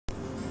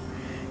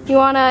You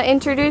want to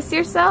introduce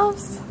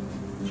yourselves?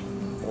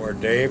 We're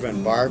Dave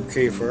and Barb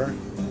Kiefer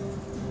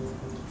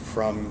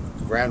from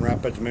Grand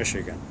Rapids,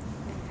 Michigan.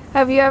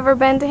 Have you ever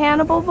been to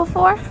Hannibal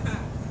before?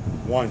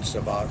 Once,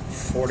 about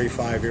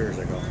 45 years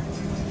ago.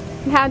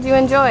 And how'd you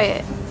enjoy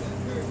it?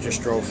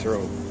 Just drove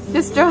through.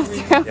 Just drove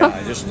through? Yeah,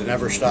 I just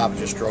never stopped,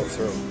 just drove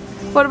through.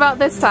 What about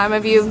this time?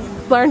 Have you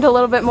learned a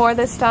little bit more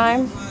this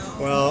time?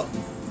 Well,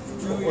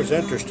 what was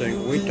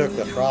interesting, we took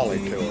the trolley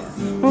tour.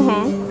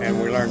 And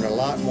we learned a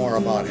lot more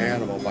about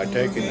Hannibal by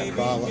taking the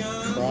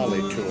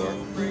trolley tour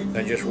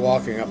than just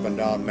walking up and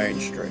down Main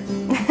Street.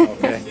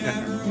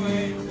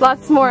 Okay?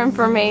 Lots more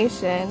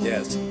information.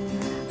 Yes.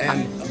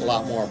 And a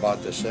lot more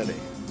about the city.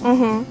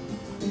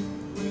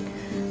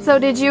 So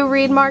did you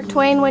read Mark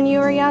Twain when you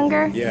were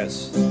younger?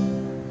 Yes.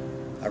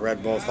 I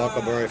read both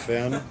Huckleberry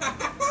Finn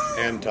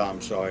and Tom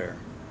Sawyer.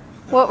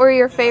 What were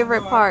your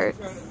favorite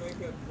parts?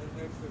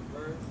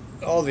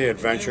 Oh, the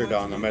adventure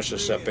down the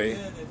Mississippi,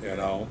 you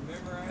know,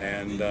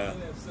 and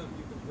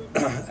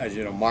as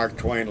you know, Mark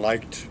Twain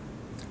liked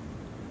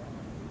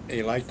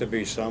to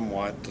be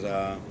somewhat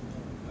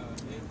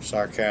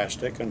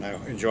sarcastic and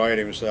enjoyed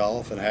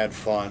himself and had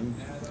fun,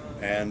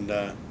 and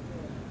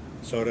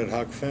so did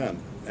Huck Finn.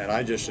 And I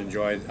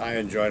enjoyed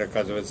it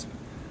because it was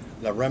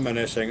the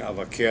reminiscing of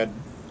a kid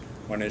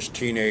when his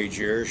teenage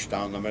years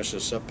down the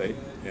Mississippi,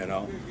 you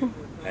know,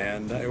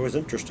 and it was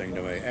interesting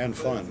to me and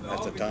fun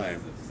at the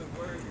time.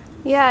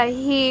 Yeah,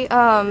 he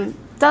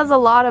does a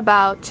lot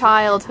about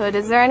childhood.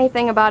 Is there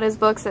anything about his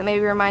books that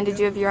maybe reminded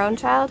you of your own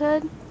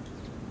childhood?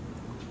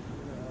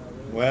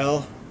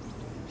 Well,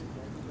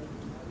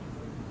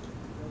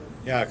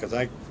 yeah, because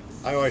I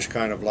always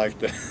kind of liked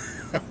to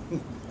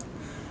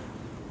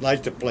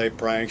like to play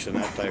pranks and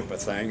that type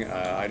of thing.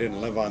 I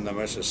didn't live on the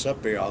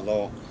Mississippi,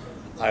 although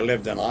I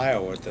lived in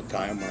Iowa at the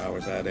time when I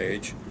was that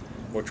age,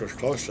 which was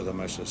close to the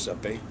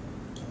Mississippi.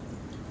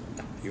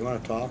 You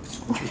want to talk?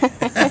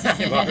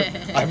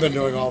 I've been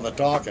doing all the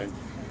talking.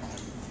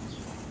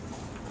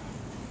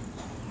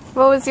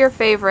 What was your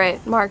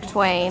favorite Mark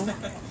Twain?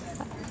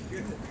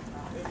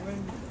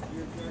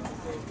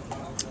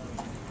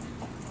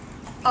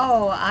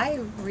 Oh, I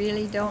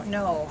really don't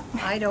know.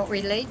 I don't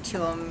relate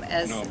to him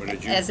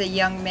as a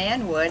young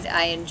man would.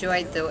 I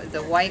enjoyed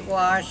the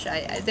whitewash.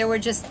 They were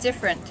just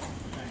different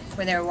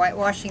when they were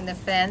whitewashing the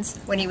fence,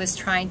 when he was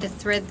trying to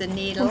thread the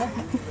needle.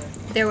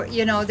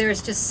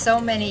 There's just so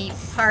many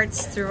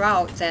parts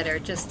throughout that are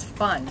just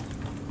fun.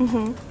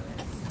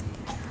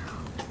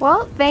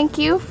 Well, thank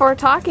you for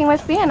talking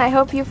with me, and I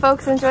hope you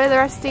folks enjoy the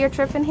rest of your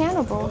trip in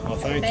Hannibal. Well,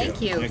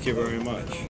 thank you. Thank you very much.